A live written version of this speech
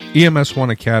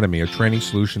EMS1 Academy, a training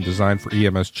solution designed for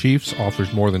EMS chiefs,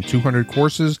 offers more than 200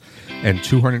 courses and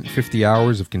 250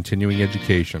 hours of continuing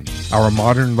education. Our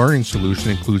modern learning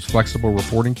solution includes flexible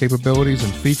reporting capabilities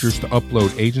and features to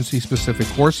upload agency-specific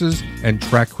courses and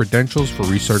track credentials for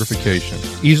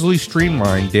recertification. Easily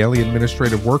streamline daily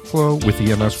administrative workflow with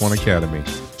EMS1 Academy.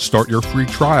 Start your free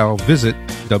trial. Visit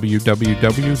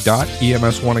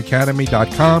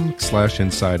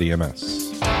www.ems1academy.com/InsideEMS.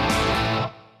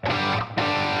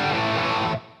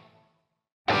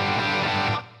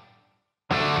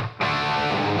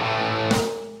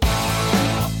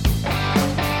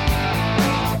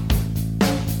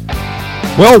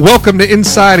 Well, welcome to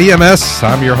Inside EMS.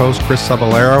 I'm your host, Chris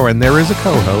Saballero, and there is a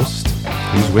co-host.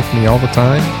 He's with me all the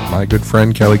time, my good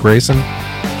friend, Kelly Grayson.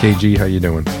 KG, how you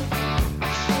doing?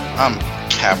 I'm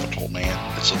capital, man.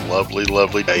 It's a lovely,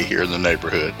 lovely day here in the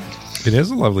neighborhood. It is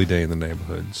a lovely day in the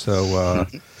neighborhood. So,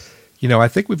 I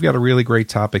think we've got a really great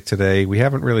topic today. We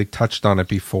haven't really touched on it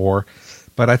before,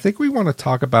 but I think we want to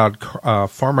talk about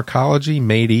pharmacology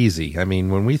made easy. I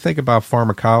mean, when we think about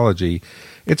pharmacology,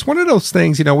 it's one of those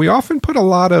things, we often put a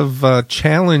lot of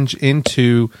challenge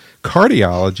into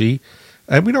cardiology,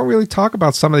 and we don't really talk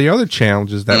about some of the other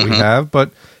challenges that we have, but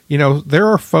there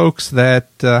are folks that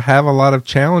have a lot of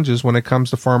challenges when it comes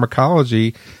to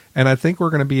pharmacology, and I think we're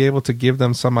going to be able to give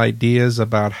them some ideas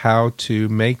about how to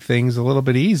make things a little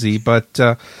bit easy. But,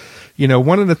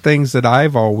 one of the things that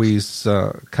I've always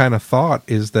kind of thought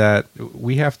is that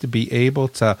we have to be able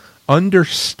to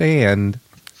understand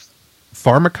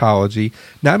pharmacology,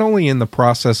 not only in the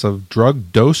process of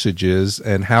drug dosages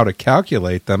and how to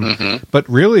calculate them, but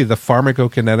really the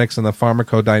pharmacokinetics and the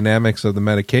pharmacodynamics of the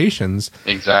medications.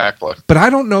 Exactly. But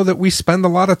I don't know that we spend a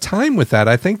lot of time with that.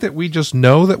 I think that we just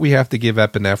know that we have to give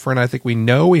epinephrine. I think we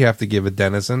know we have to give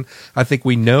adenosine. I think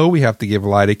we know we have to give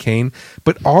lidocaine.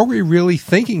 But are we really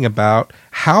thinking about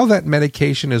how that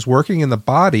medication is working in the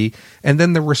body and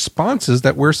then the responses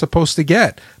that we're supposed to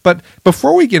get? But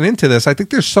before we get into this, I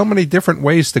think there's so many different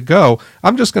ways to go.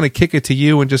 I'm just going to kick it to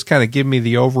you and just kind of give me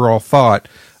the overall thought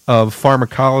of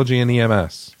pharmacology and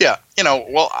EMS. Yeah,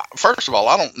 well, first of all,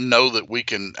 I don't know that we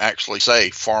can actually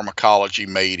say pharmacology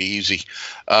made easy.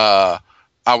 I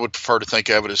would prefer to think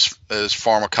of it as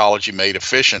pharmacology made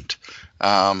efficient,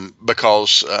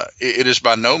 because it is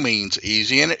by no means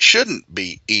easy, and it shouldn't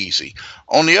be easy.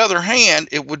 On the other hand,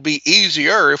 it would be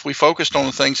easier if we focused on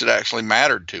the things that actually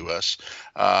mattered to us.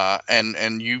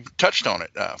 And you touched on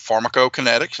it,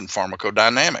 pharmacokinetics and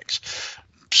pharmacodynamics.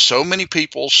 So many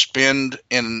people spend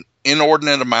an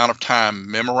inordinate amount of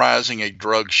time memorizing a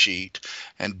drug sheet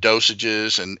and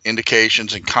dosages and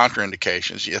indications and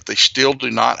contraindications, yet they still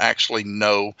do not actually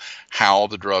know how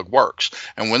the drug works.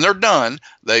 And when they're done,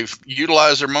 they've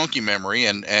utilized their monkey memory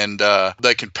and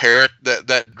they can parrot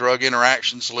that drug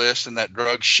interactions list and that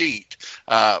drug sheet.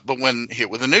 But when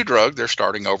hit with a new drug, they're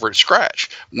starting over at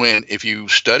scratch. When if you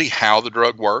study how the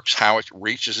drug works, how it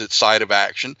reaches its site of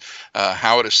action,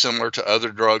 how it is similar to other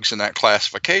drugs in that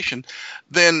classification,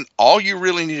 then all you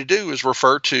really need to do is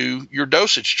refer to your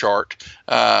dosage chart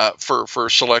for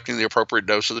selecting the appropriate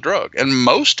dose of the drug. And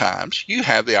most times you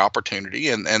have the opportunity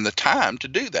and the time to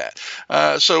do that.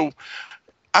 So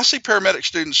I see paramedic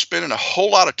students spending a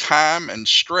whole lot of time and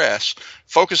stress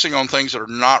focusing on things that are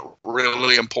not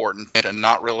really important and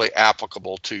not really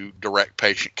applicable to direct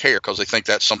patient care because they think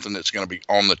that's something that's going to be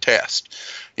on the test.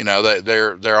 They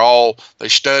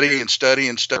study and study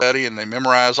and study and they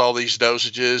memorize all these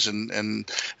dosages and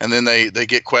then they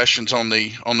get questions on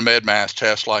the MedMath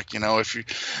test like, if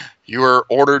you are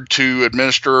ordered to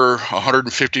administer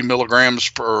 150 milligrams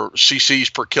per cc's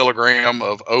per kilogram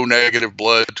of O negative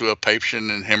blood to a patient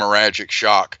in hemorrhagic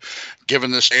shock.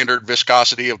 Given the standard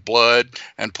viscosity of blood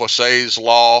and Poiseuille's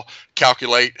law,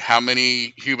 calculate how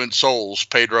many human souls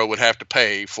Pedro would have to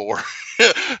pay for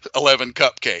 11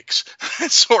 cupcakes.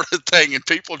 That sort of thing. And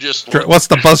people just... What's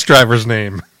the bus driver's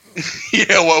name?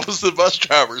 Yeah, what was the bus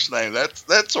driver's name?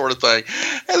 That sort of thing.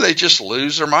 And they just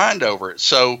lose their mind over it.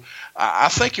 So I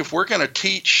think if we're going to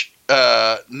teach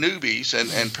newbies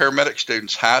and paramedic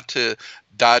students how to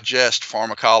digest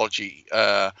pharmacology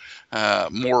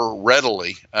more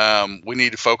readily, we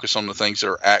need to focus on the things that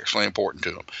are actually important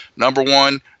to them. Number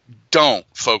one, don't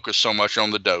focus so much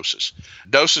on the doses.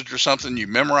 Doses are something you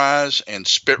memorize and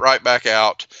spit right back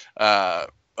out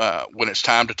when it's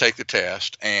time to take the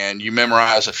test, and you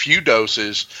memorize a few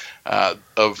doses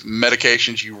of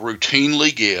medications you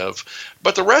routinely give,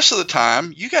 but the rest of the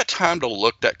time, you got time to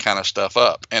look that kind of stuff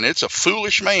up. And it's a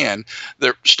foolish man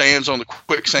that stands on the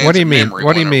quicksand of memory.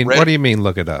 What do you mean?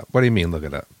 Look it up? What do you mean look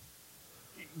it up?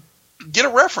 Get a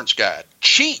reference guide.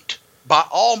 Cheat. by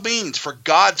all means, for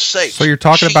God's sake. So you're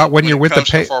talking about when you're with the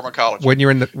patient, when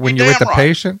you're with the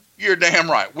patient? You're damn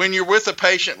right. When you're with the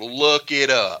patient, look it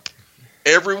up.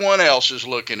 Everyone else is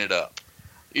looking it up.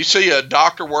 You see a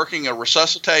doctor working a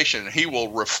resuscitation, he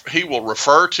will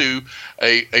refer to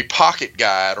a pocket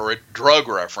guide or a drug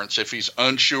reference if he's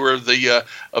unsure of the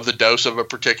dose of a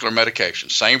particular medication.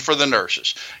 Same for the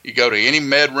nurses. You go to any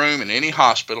med room in any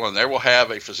hospital, and they will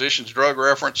have a physician's drug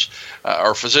reference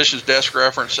or physician's desk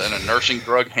reference and a nursing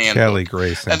drug handbook. Kelly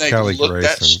Grayson. And they look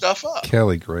that stuff up.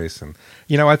 Kelly Grayson.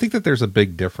 I think that there's a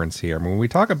big difference here. I mean, when we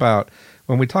talk about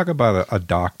a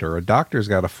doctor's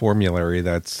got a formulary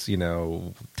that's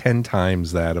 10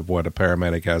 times that of what a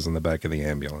paramedic has in the back of the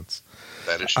ambulance.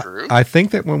 That is true. I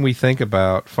think that when we think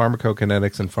about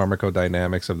pharmacokinetics and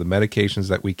pharmacodynamics of the medications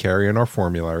that we carry in our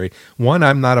formulary, one,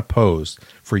 I'm not opposed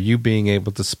for you being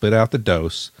able to spit out the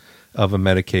dose of a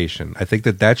medication. I think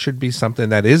that should be something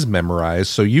that is memorized,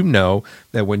 so you know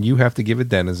that when you have to give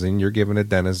adenosine, you're giving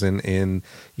adenosine in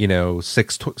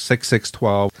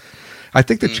 6-6-12. I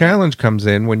think the challenge comes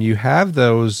in when you have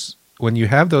those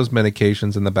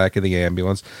medications in the back of the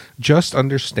ambulance, just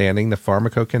understanding the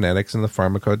pharmacokinetics and the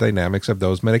pharmacodynamics of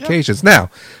those medications. Now,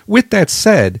 with that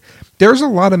said, there's a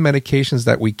lot of medications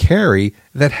that we carry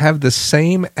that have the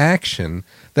same action,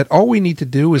 that all we need to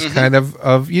do is kind of,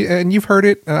 and you've heard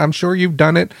it, I'm sure you've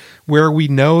done it, where we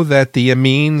know that the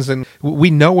amines, and we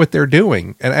know what they're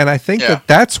doing. And I think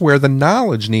that's where the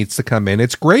knowledge needs to come in.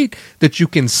 It's great that you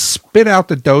can spit out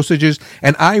the dosages,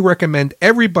 and I recommend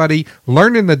everybody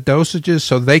learning the dosages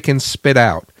so they can spit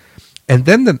out. And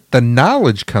then the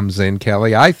knowledge comes in,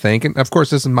 Kelly, I think, and of course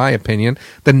this is my opinion,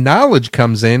 the knowledge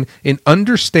comes in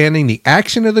understanding the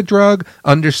action of the drug,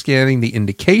 understanding the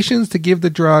indications to give the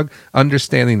drug,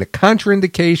 understanding the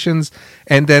contraindications,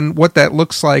 and then what that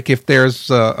looks like if there's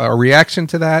a reaction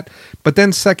to that. But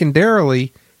then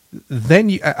secondarily, then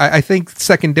you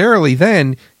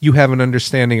have an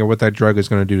understanding of what that drug is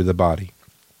going to do to the body.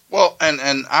 Well,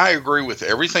 and I agree with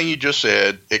everything you just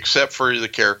said, except for the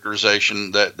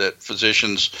characterization that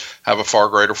physicians have a far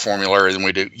greater formulary than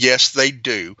we do. Yes, they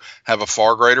do have a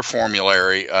far greater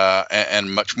formulary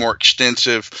and much more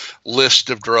extensive list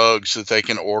of drugs that they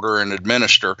can order and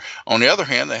administer. On the other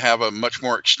hand, they have a much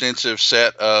more extensive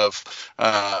set of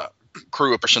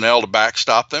crew of personnel to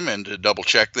backstop them and to double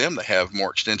check them. They have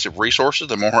more extensive resources.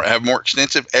 They have more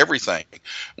extensive everything.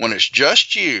 When it's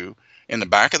just you in the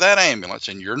back of that ambulance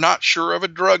and you're not sure of a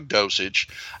drug dosage,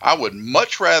 I would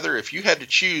much rather, if you had to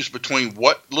choose between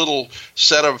what little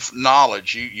set of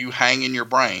knowledge you hang in your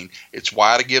brain, it's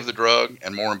why to give the drug,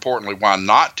 and more importantly, why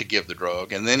not to give the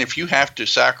drug. And then if you have to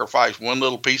sacrifice one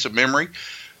little piece of memory,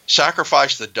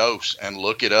 sacrifice the dose and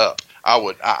look it up.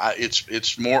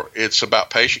 It's about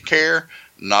patient care,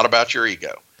 not about your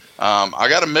ego. I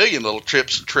got a million little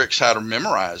tips and tricks how to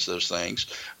memorize those things,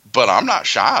 but I'm not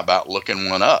shy about looking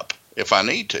one up if I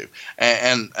need to.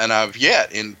 And I've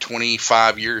yet, in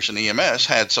 25 years in EMS,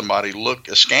 had somebody look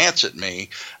askance at me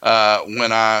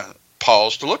when I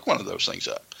paused to look one of those things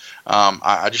up.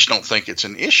 I just don't think it's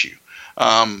an issue.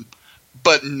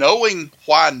 But knowing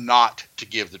why not to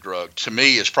give the drug, to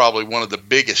me, is probably one of the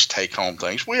biggest take-home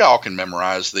things. We all can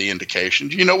memorize the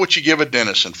indications. You know what you give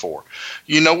adenosine for.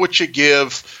 You know what you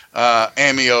give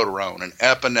amiodarone and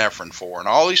epinephrine for, and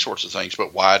all these sorts of things.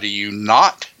 But why do you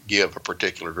not give a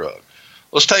particular drug?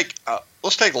 Let's take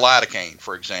lidocaine,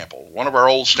 for example. One of our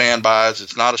old standbys.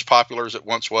 It's not as popular as it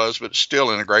once was, but it's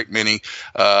still in a great many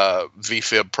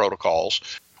VFib protocols.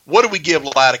 What do we give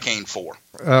lidocaine for?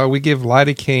 We give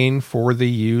lidocaine for the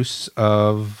use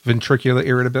of ventricular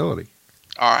irritability.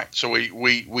 All right, so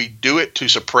we do it to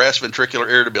suppress ventricular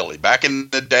irritability. Back in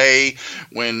the day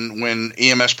when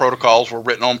EMS protocols were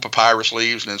written on papyrus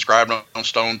leaves and inscribed on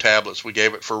stone tablets, we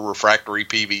gave it for refractory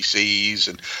PVCs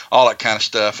and all that kind of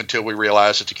stuff until we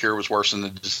realized that the cure was worse than the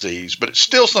disease. But it's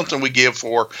still something we give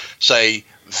for, say,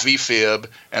 VFib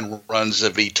and runs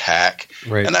of VTAC,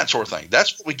 right, and that sort of thing.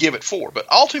 That's what we give it for. But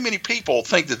all too many people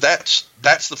think that's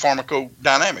the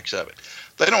pharmacodynamics of it.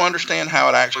 They don't understand how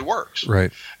it actually works.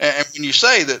 Right. And when you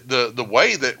say that the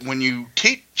way that when you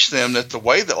teach them that the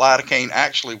way that lidocaine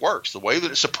actually works, the way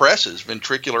that it suppresses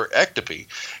ventricular ectopy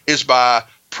is by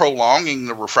prolonging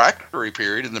the refractory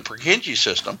period in the Purkinje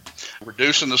system,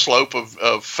 reducing the slope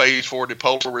of phase 4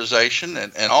 depolarization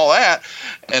and all that,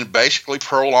 and basically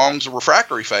prolongs the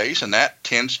refractory phase, and that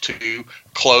tends to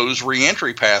close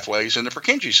reentry pathways in the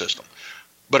Purkinje system.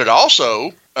 But it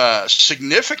also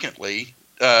significantly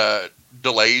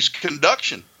delays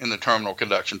conduction in the terminal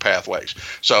conduction pathways.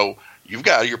 So you've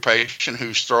got your patient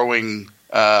who's throwing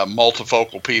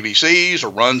multifocal PVCs or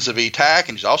runs of ETAC,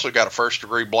 and he's also got a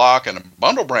first-degree block and a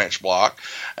bundle branch block,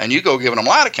 and you go giving them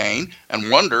lidocaine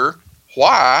and wonder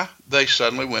why they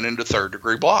suddenly went into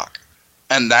third-degree block.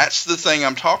 And that's the thing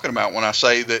I'm talking about when I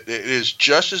say that it is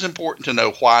just as important to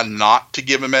know why not to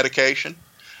give a medication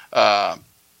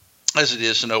as it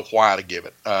is to know why to give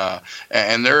it.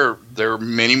 And there are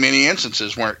many, many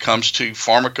instances when it comes to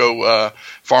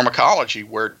pharmacology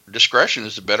where discretion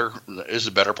is the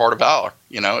better part of valor.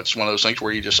 It's one of those things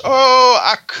where you just,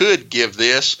 I could give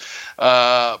this,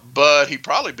 but he'd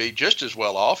probably be just as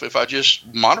well off if I just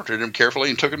monitored him carefully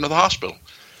and took him to the hospital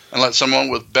and let someone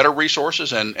with better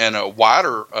resources and a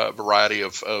wider variety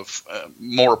of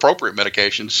more appropriate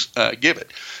medications give it.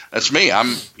 That's me.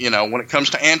 When it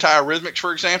comes to antiarrhythmics,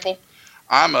 for example,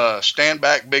 I'm a stand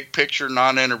back, big picture,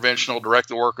 non-interventional, direct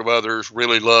the work of others,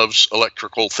 really loves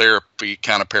electrical therapy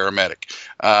kind of paramedic.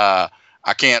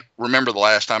 I can't remember the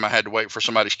last time I had to wait for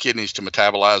somebody's kidneys to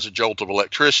metabolize a jolt of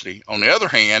electricity. On the other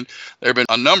hand, there have been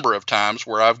a number of times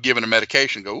where I've given a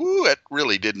medication, that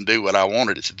really didn't do what I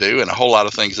wanted it to do, and a whole lot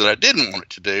of things that I didn't want it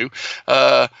to do.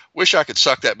 Wish I could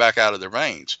suck that back out of their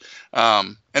veins.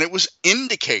 And it was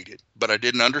indicated, but I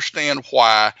didn't understand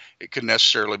why it could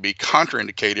necessarily be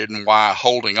contraindicated and why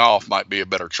holding off might be a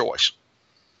better choice.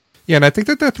 Yeah, and I think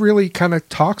that really kind of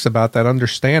talks about that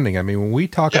understanding. I mean, when we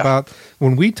talk about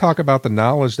the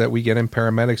knowledge that we get in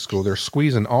paramedic school, they're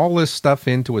squeezing all this stuff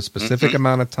into a specific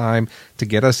amount of time to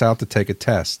get us out to take a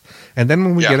test. And then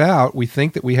when we get out, we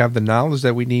think that we have the knowledge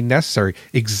that we need necessary,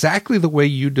 exactly the way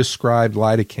you described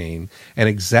lidocaine and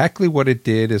exactly what it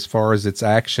did as far as its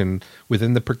action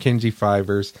within the Purkinje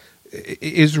fibers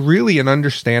is really an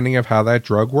understanding of how that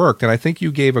drug worked. And I think you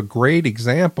gave a great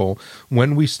example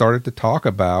when we started to talk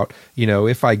about,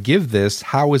 if I give this,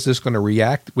 how is this going to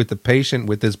react with the patient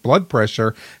with his blood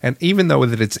pressure? And even though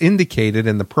that it's indicated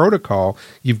in the protocol,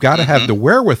 you've got to have the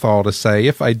wherewithal to say,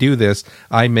 if I do this,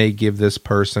 I may give this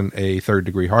person a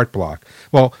third-degree heart block.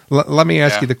 Well, let me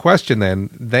ask you the question then.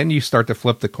 Then you start to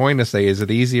flip the coin to say, is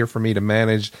it easier for me to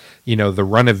manage, the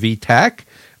run of VTAC?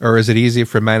 Or is it easier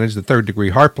for manage the third-degree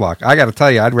heart block? I got to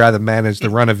tell you, I'd rather manage the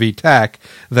run of VTAC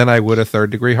than I would a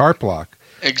third-degree heart block.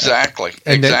 Exactly.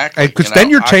 Because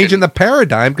then you're changing the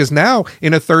paradigm, because now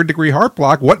in a third-degree heart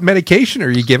block, what medication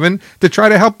are you given to try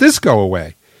to help this go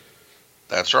away?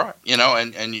 That's right.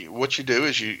 What you do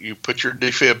is you put your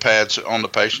defib pads on the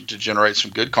patient to generate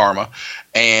some good karma,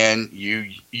 and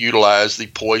you utilize the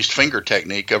poised finger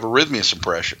technique of arrhythmia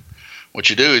suppression. What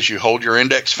you do is you hold your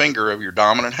index finger of your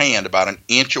dominant hand about an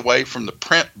inch away from the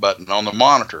print button on the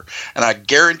monitor. And I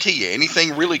guarantee you,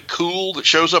 anything really cool that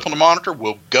shows up on the monitor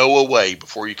will go away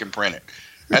before you can print it.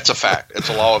 That's a fact. It's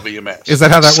a law of EMS. Is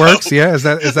that how that works? Yeah. Is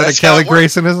that a Kelly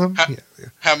Graysonism?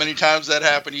 How many times that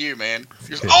happened to you, man?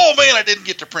 Oh, man, I didn't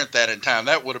get to print that in time.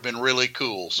 That would have been really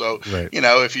cool. So,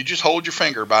 if you just hold your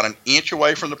finger about an inch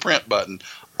away from the print button,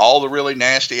 all the really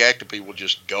nasty activity will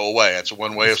just go away. That's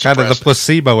one way of suppressing. Kind of the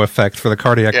placebo effect for the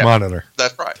cardiac monitor.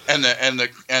 That's right. And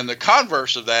the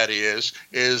converse of that is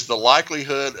the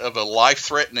likelihood of a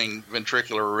life-threatening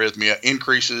ventricular arrhythmia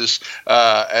increases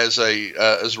as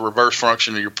a reverse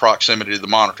function of your proximity to the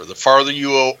monitor. The farther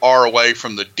you are away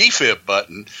from the defib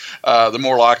button, the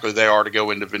more likely they are to go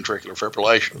into ventricular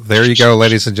fibrillation. There you go,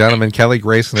 ladies and gentlemen. Kelly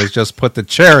Grayson has just put the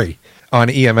cherry on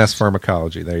EMS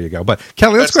pharmacology. There you go. But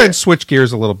Kelly, let's go ahead and switch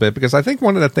gears a little bit, because I think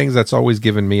one of the things that's always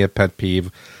given me a pet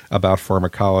peeve about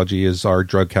pharmacology is our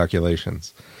drug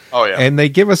calculations. Oh, yeah. And they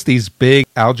give us these big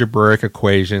algebraic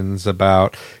equations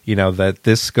about, that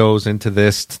this goes into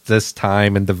this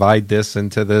time and divide this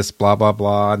into this, blah, blah,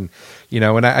 blah. And,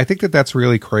 and I think that that's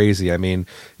really crazy. I mean,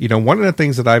 one of the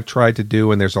things that I've tried to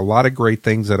do, and there's a lot of great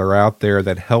things that are out there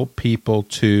that help people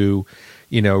to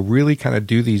really kind of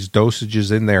do these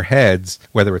dosages in their heads,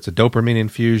 whether it's a dopamine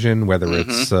infusion, whether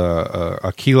it's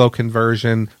a kilo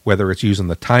conversion, whether it's using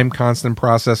the time constant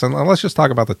process. And let's just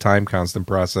talk about the time constant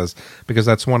process, because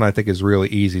that's one I think is really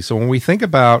easy. So when we think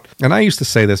about, and I used to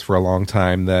say this for a long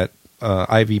time, that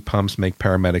IV pumps make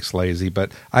paramedics lazy,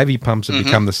 but IV pumps have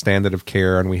become the standard of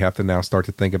care, and we have to now start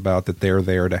to think about that they're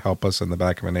there to help us in the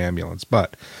back of an ambulance.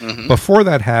 But before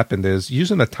that happened is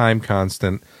using a time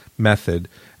constant method,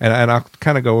 and I'll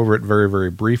kind of go over it very, very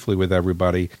briefly with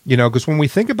everybody, because when we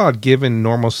think about giving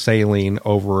normal saline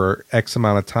over X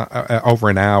amount of time, over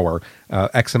an hour,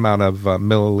 X amount of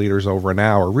milliliters over an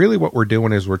hour, really what we're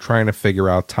doing is we're trying to figure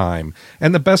out time.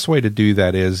 And the best way to do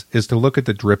that is to look at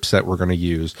the drip set we're going to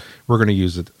use. We're going to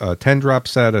use a 10-drop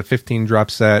set, a 15-drop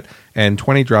set, and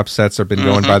 20-drop sets have been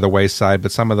going by the wayside,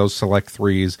 but some of those select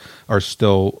threes are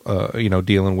still,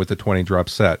 dealing with the 20-drop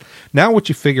set. Now what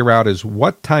you figure out is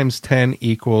what times 10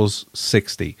 equals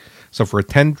 60. So for a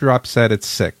 10-drop set, it's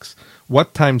 6.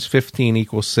 What times 15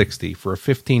 equals 60? For a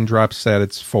 15-drop set,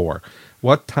 it's 4.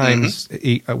 What times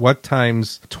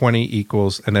 20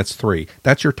 equals, and that's 3.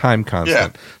 That's your time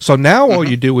constant. Yeah. So now all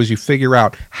you do is you figure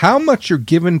out how much you're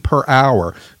given per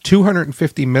hour,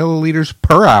 250 milliliters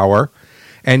per hour,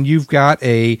 and you've got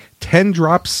a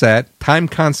 10-drop set. Time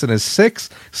constant is 6.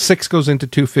 6 goes into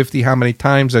 250. How many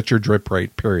times? That's your drip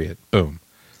rate, period. Boom.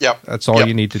 Yep. That's all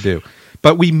you need to do.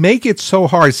 But we make it so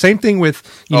hard. Same thing with,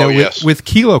 with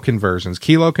kilo conversions.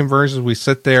 Kilo conversions, we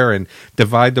sit there and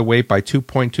divide the weight by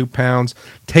 2.2 pounds.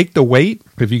 Take the weight.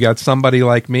 If you got somebody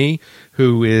like me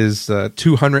who is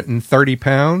 230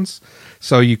 pounds,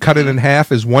 so you cut it in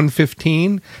half is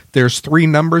 115. There's 3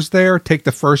 numbers there. Take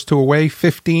the first 2 away.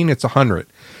 15, it's 100.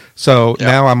 So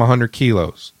now I'm 100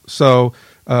 kilos. So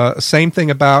same thing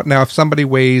about now if somebody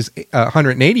weighs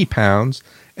 180 pounds,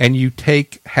 and you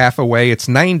take half away, it's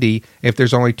 90. If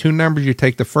there's only 2 numbers, you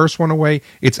take the first one away,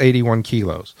 it's 81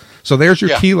 kilos. So there's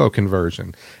your kilo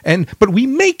conversion. But we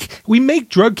make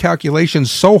drug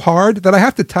calculations so hard that I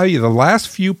have to tell you, the last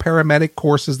few paramedic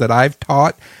courses that I've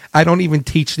taught, I don't even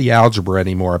teach the algebra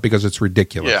anymore because it's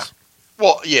ridiculous. Yeah.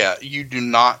 Well, you do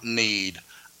not need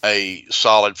a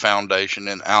solid foundation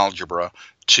in algebra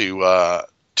to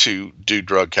do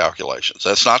drug calculations.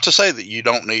 That's not to say that you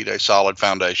don't need a solid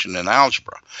foundation in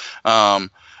algebra,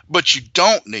 but you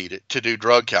don't need it to do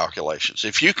drug calculations.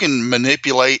 If you can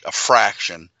manipulate a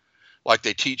fraction like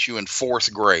they teach you in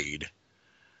 4th grade,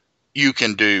 you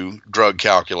can do drug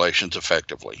calculations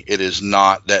effectively. It is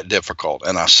not that difficult.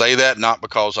 And I say that not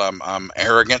because I'm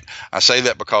arrogant. I say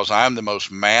that because I'm the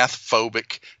most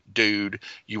math-phobic dude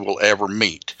you will ever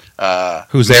meet.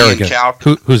 Who's arrogant?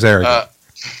 Who's arrogant?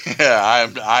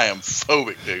 I am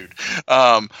phobic, dude.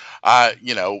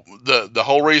 The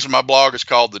whole reason my blog is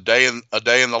called A Day in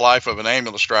the Life of an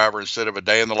Ambulance Driver instead of A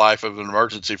Day in the Life of an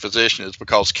Emergency Physician is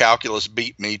because calculus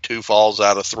beat me 2 falls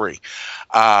out of 3.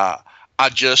 I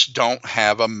just don't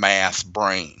have a math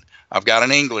brain. I've got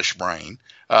an English brain.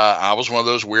 I was one of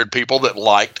those weird people that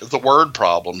liked the word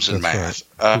problems in math.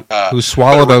 Right. Who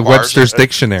swallowed a Webster's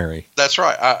dictionary. That's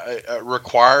right. It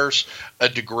requires a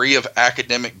degree of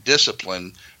academic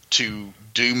discipline to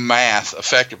do math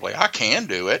effectively. I can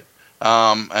do it,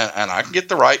 and I can get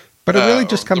the right. But it really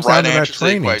just comes down to that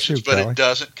training, but Kelly. It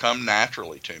doesn't come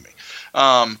naturally to me.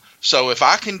 So if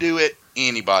I can do it,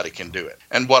 anybody can do it.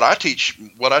 And what I teach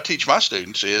my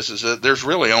students is that there's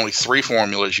really only 3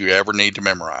 formulas you ever need to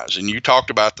memorize. And you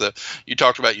talked about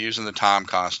using the time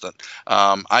constant.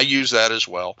 I use that as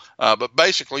well. But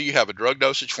basically, you have a drug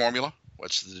dosage formula.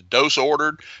 What's the dose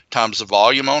ordered times the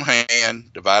volume on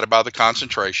hand divided by the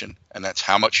concentration, and that's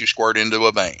how much you squirt into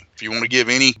a vein. If you want to give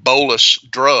any bolus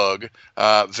drug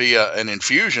via an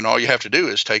infusion, all you have to do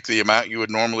is take the amount you would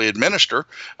normally administer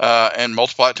and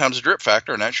multiply it times the drip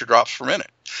factor, and that's your drops per minute.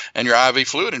 And your IV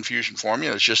fluid infusion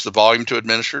formula is just the volume to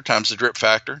administer times the drip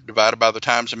factor divided by the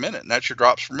times a minute, and that's your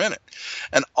drops per minute.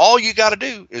 And all you got to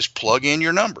do is plug in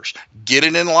your numbers. Get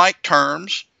it in like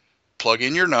terms, plug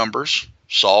in your numbers,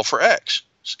 solve for X.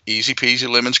 It's easy peasy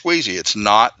lemon squeezy. It's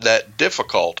not that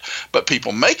difficult, but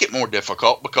people make it more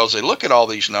difficult because they look at all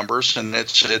these numbers, and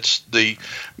it's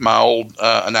my old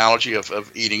analogy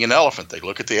of eating an elephant. They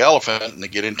look at the elephant and they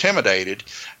get intimidated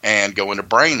and go into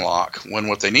brain lock, when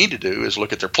what they need to do is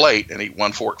look at their plate and eat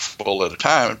 1 forkful at a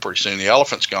time, and pretty soon the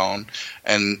elephant's gone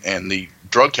and the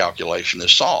drug calculation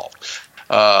is solved.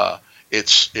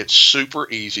 It's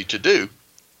super easy to do.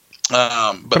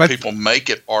 But people make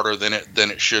it harder than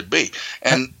it should be.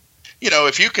 And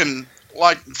if you can,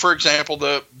 like, for example,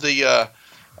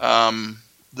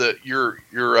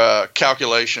 your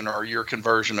calculation or your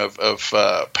conversion of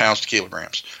pounds to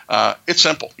kilograms, it's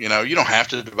simple. You don't have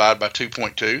to divide by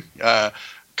 2.2.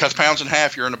 Cut the pounds in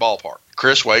half, you're in the ballpark.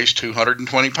 Chris weighs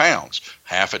 220 pounds.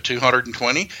 Half of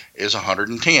 220 is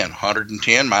 110.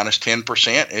 110 minus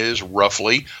 10% is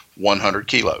roughly 100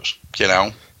 kilos.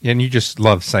 And you just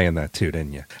love saying that too,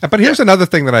 didn't you? But here's another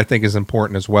thing that I think is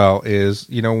important as well is,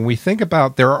 when we think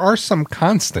about, there are some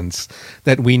constants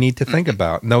that we need to think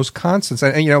about. And those constants,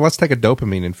 and let's take a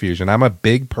dopamine infusion. I'm a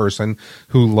big person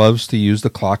who loves to use the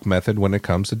clock method when it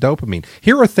comes to dopamine.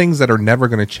 Here are things that are never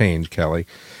going to change, Kelly.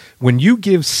 When you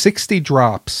give 60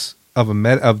 drops of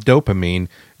dopamine,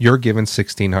 you're given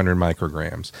 1,600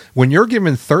 micrograms. When you're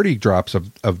given 30 drops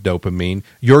of dopamine,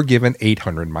 you're given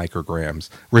 800 micrograms.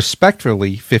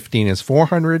 Respectively, 15 is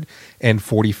 400 and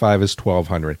 45 is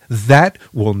 1,200. That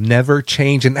will never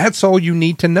change, and that's all you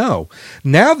need to know.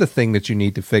 Now the thing that you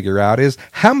need to figure out is,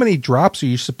 how many drops are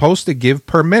you supposed to give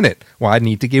per minute? Well, I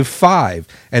need to give 5,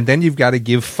 and then you've got to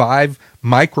give 5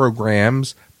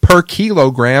 micrograms per per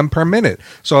kilogram per minute.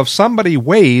 So if somebody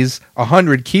weighs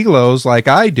 100 kilos like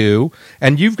I do,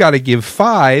 and you've got to give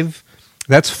 5,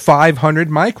 that's 500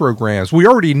 micrograms. We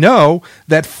already know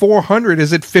that 400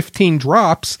 is at 15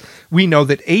 drops. We know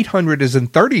that 800 is in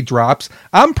 30 drops.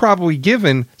 I'm probably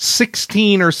giving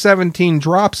 16 or 17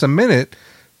 drops a minute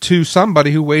to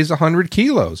somebody who weighs 100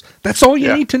 kilos. That's all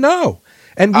you need to know.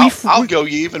 And I'll go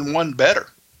you even one better.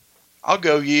 I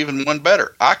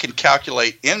can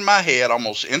calculate in my head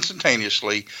almost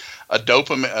instantaneously a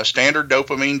standard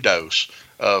dopamine dose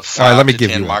of 5 to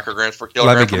 10 micrograms per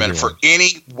kilogram per minute for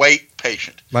any weight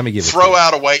patient. Let me give you. Throw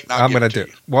out a weight and I'll give it to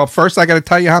you. Well, first I got to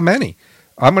tell you how many.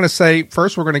 I'm going to say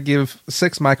first we're going to give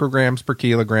 6 micrograms per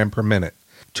kilogram per minute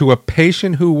to a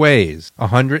patient who weighs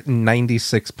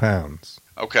 196 pounds.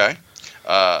 Okay.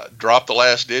 Drop the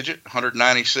last digit,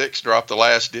 196. Drop the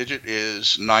last digit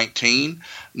is 19.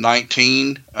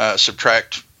 19,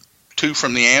 subtract 2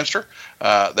 from the answer.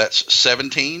 That's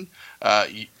 17.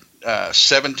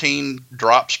 17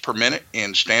 drops per minute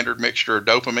in standard mixture of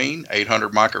dopamine,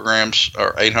 800 micrograms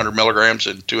or 800 milligrams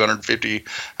and 250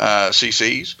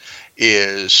 cc's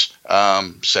is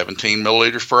 17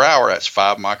 milliliters per hour. That's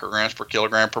 5 micrograms per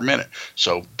kilogram per minute.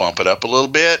 So bump it up a little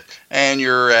bit, and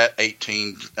you're at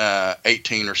 18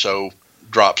 or so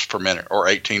drops per minute, or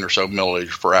 18 or so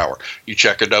milliliters per hour. You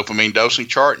check a dopamine dosing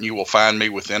chart, and you will find me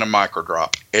within a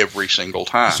microdrop every single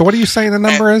time. So what are you saying the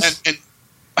number is? And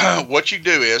what you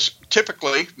do is,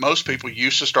 typically, most people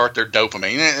used to start their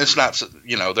dopamine. And it's not,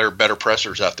 there are better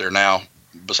pressors out there now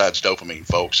besides dopamine,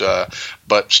 folks.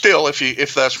 But still,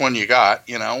 if that's one you got,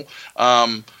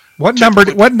 What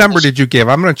number did you give?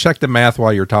 I'm going to check the math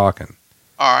while you're talking.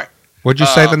 All right. What'd you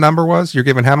say the number was? You're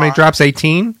giving how many drops?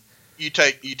 18? You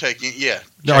take, yeah.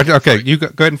 No, okay, you go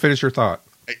ahead and finish your thought.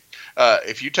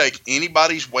 If you take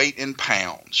anybody's weight in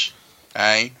pounds,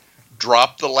 okay,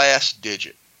 drop the last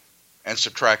digit and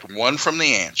subtract 1 from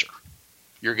the answer,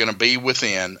 you're going to be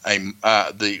within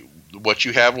what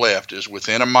you have left is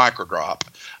within a microdrop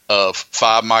of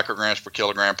 5 micrograms per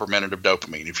kilogram per minute of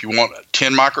dopamine. If you want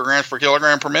 10 micrograms per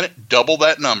kilogram per minute, double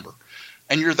that number,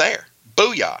 and you're there.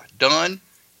 Booyah, done.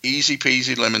 Easy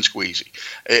peasy, lemon squeezy.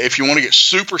 If you want to get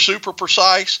super, super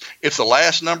precise, if the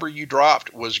last number you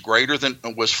dropped was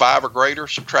 5 or greater,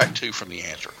 subtract 2 from the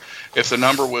answer. If the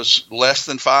number was less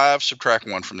than 5, subtract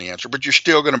 1 from the answer. But you're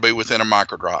still going to be within a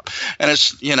microdrop. And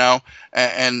it's,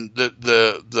 and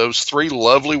those 3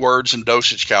 lovely words in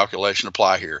dosage calculation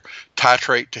apply here.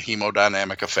 Titrate to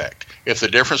hemodynamic effect. If the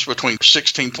difference between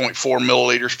 16.4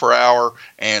 milliliters per hour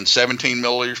and 17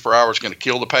 milliliters per hour is going to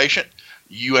kill the patient,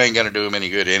 you ain't going to do them any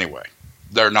good anyway.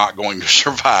 They're not going to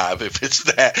survive if it's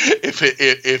that.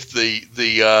 If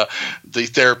the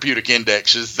therapeutic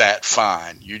index is that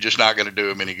fine, you're just not going to do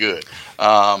them any good.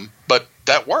 But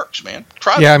that works, man.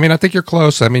 Try that. Yeah, I mean, I think you're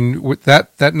close. I mean,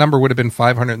 that number would have been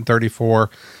 534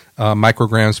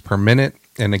 micrograms per minute,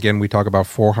 and again, we talk about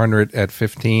 400 at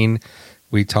 15.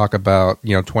 We talk about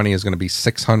 20 is going to be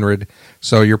 600.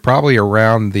 So you're probably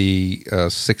around the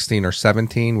 16 or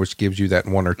 17, which gives you that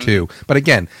 1 or 2. Mm-hmm. But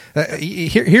again,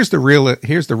 here's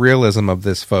the realism of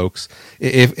this, folks.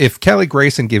 If Kelly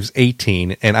Grayson gives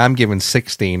 18 and I'm giving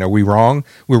 16, are we wrong?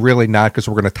 We're really not, because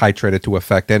we're going to titrate it to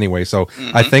effect anyway. So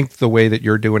I think the way that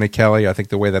you're doing it, Kelly, I think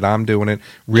the way that I'm doing it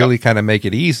really kind of make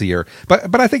it easier.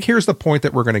 But I think here's the point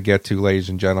that we're going to get to, ladies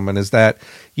and gentlemen, is that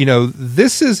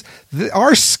this is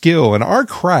our skill and our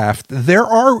craft. There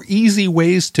are easy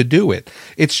ways to do it.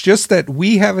 It's just that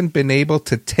we haven't been able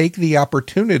to take the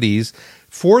opportunities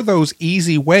for those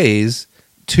easy ways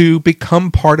to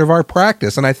become part of our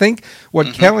practice. And I think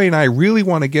what Kelly and I really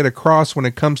want to get across when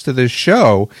it comes to this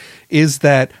show is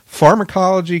that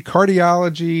pharmacology,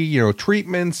 cardiology,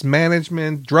 treatments,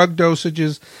 management, drug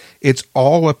dosages, it's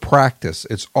all a practice.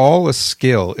 It's all a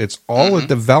skill. It's all a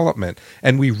development.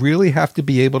 And we really have to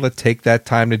be able to take that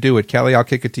time to do it. Kelly, I'll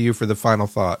kick it to you for the final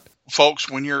thought. Folks,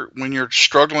 when you're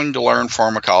struggling to learn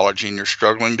pharmacology and you're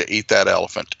struggling to eat that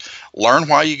elephant, learn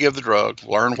why you give the drug,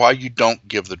 learn why you don't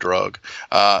give the drug.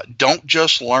 Don't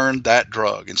just learn that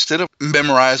drug. Instead of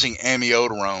memorizing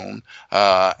amiodarone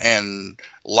and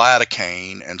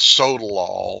lidocaine and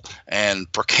sotalol and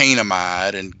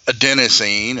procainamide and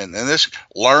adenosine and this,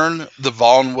 learn the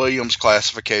Vaughan-Williams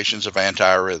classifications of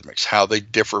antiarrhythmics, how they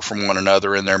differ from one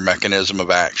another in their mechanism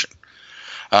of action.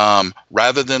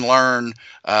 Rather than learn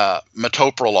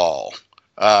metoprolol,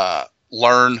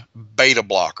 learn beta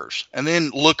blockers, and then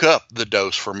look up the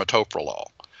dose for metoprolol.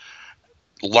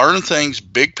 Learn things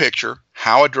big picture,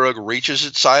 how a drug reaches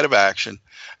its site of action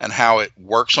and how it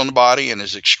works on the body and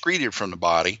is excreted from the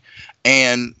body.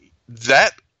 And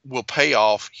that will pay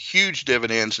off huge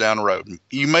dividends down the road.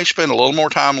 You may spend a little more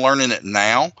time learning it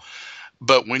now,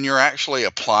 but when you're actually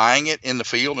applying it in the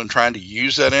field and trying to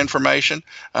use that information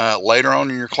later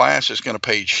on in your class, it's going to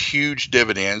pay huge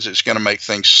dividends. It's going to make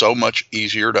things so much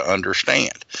easier to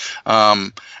understand.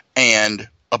 And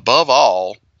above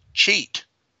all, cheat.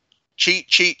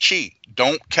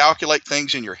 Don't calculate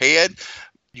things in your head.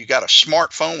 You got a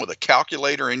smartphone with a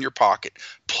calculator in your pocket.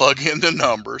 Plug in the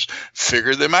numbers,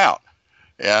 figure them out.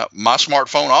 Yeah, my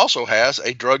smartphone also has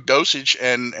a drug dosage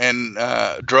and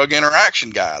drug interaction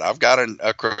guide. I've got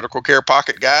a critical care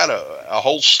pocket guide, a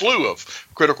whole slew of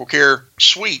critical care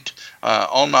suite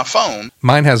on my phone.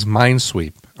 Mine has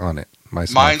Minesweep on it.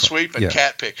 Minesweep and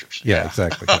cat pictures. Yeah,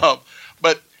 exactly.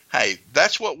 But hey,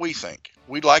 that's what we think.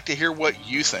 We'd like to hear what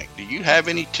you think. Do you have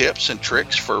any tips and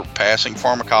tricks for passing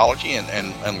pharmacology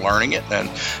and learning it, and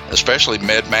especially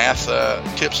med math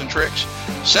tips and tricks?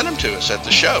 Send them to us at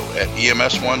the show at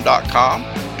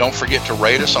EMS1.com. Don't forget to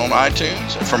rate us on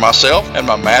iTunes. And for myself and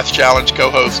my Math Challenge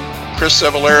co-host, Chris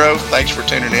Cevallero, thanks for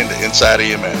tuning in to Inside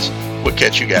EMS. We'll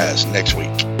catch you guys next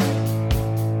week.